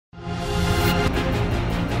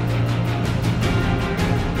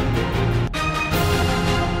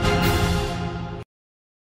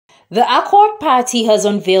The Accord Party has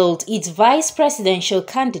unveiled its vice presidential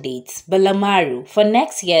candidate, Bala Maru, for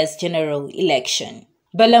next year's general election.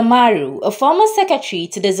 Bala Maru, a former secretary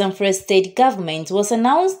to the Zamfara state government, was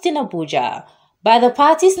announced in Abuja by the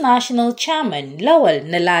party's national chairman, Lawal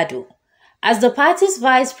Nalado, as the party's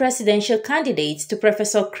vice presidential candidate to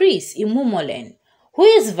Professor Chris Imumolen, who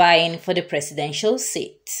is vying for the presidential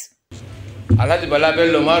seat.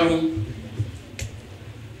 Bala Maru,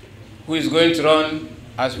 who is going to run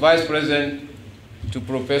as Vice President to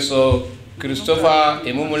Professor Christopher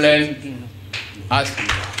Imumolen as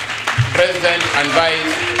President and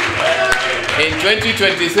Vice in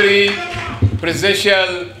 2023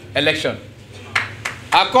 presidential election.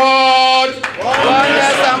 Accord!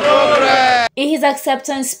 In his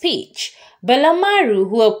acceptance speech, Bala Maru,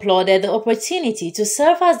 who applauded the opportunity to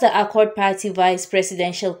serve as the Accord Party vice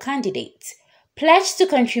presidential candidate, pledged to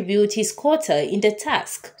contribute his quota in the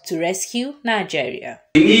task to rescue Nigeria.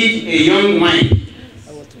 We need a young mind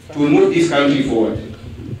to move this country forward.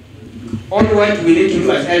 All what we need to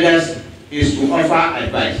do as elders is to offer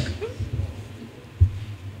advice.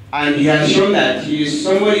 And he has shown that he is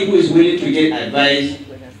somebody who is willing to get advice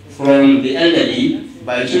from the elderly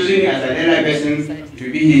by choosing as an elder person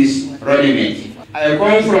to be his running mate. I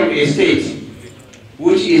come from a state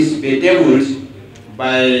which is bedeviled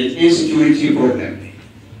by insecurity problem.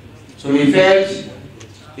 So we felt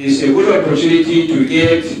it's a good opportunity to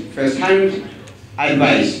get first-hand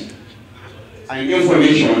advice and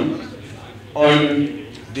information on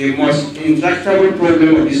the most intractable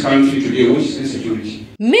problem of this country today, which is insecurity.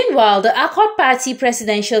 Meanwhile, the Accord Party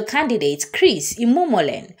presidential candidate Chris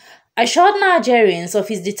Imumolen assured Nigerians of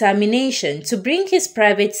his determination to bring his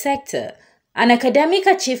private sector and academic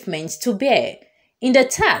achievements to bear in the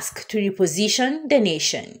task to reposition the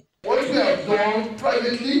nation. What we have done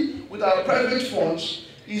privately with our private funds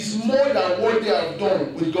is more than what they have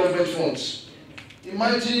done with government funds.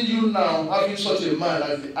 Imagine you now having such a man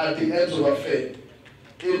at the end of affair.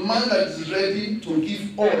 A man that is ready to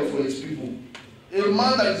give all for his people. A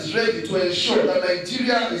man that is ready to ensure that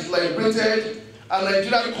Nigeria is liberated and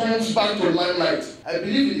Nigeria comes back to limelight. I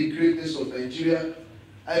believe in the greatness of Nigeria.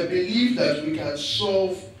 I believe that we can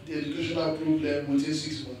solve the educational problem within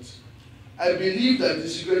 6 months. I believe that the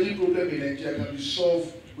security problem in Nigeria can be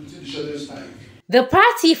solved within the shortest time. The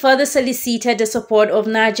party further solicited the support of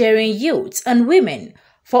Nigerian youths and women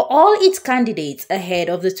for all its candidates ahead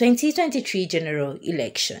of the 2023 general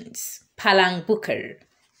elections. Palang Bukar,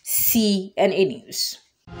 CNN News.